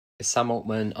Is Sam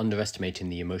Altman underestimating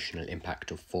the emotional impact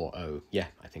of 4.0? Yeah,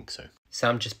 I think so.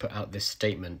 Sam just put out this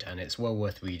statement and it's well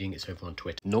worth reading. It's over on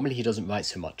Twitter. Normally he doesn't write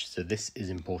so much, so this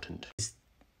is important.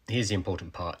 Here's the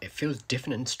important part. It feels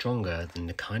different and stronger than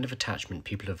the kind of attachment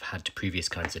people have had to previous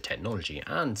kinds of technology,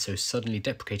 and so suddenly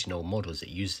deprecating old models that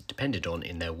users depended on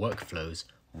in their workflows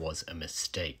was a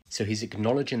mistake. So he's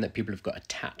acknowledging that people have got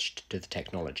attached to the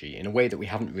technology in a way that we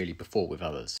haven't really before with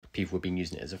others. People have been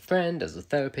using it as a friend, as a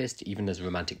therapist, even as a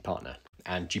romantic partner.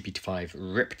 And GPT-5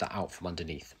 ripped that out from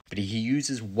underneath. But he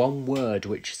uses one word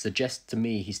which suggests to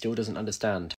me he still doesn't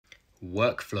understand.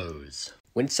 Workflows.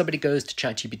 When somebody goes to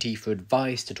ChatGPT for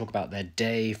advice, to talk about their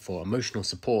day, for emotional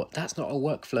support, that's not a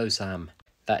workflow, Sam.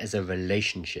 That is a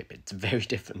relationship. It's very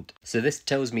different. So this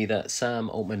tells me that Sam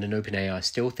Altman and OpenAI are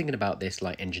still thinking about this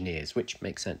like engineers, which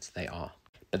makes sense, they are.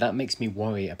 But that makes me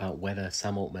worry about whether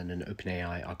Sam Altman and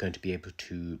OpenAI are going to be able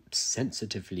to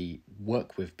sensitively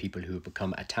work with people who have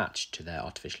become attached to their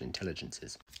artificial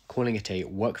intelligences. Calling it a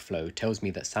workflow tells me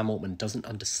that Sam Altman doesn't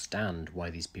understand why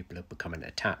these people are becoming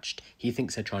attached. He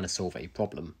thinks they're trying to solve a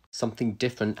problem. Something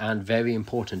different and very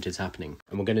important is happening,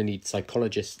 and we're going to need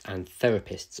psychologists and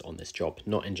therapists on this job,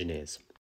 not engineers.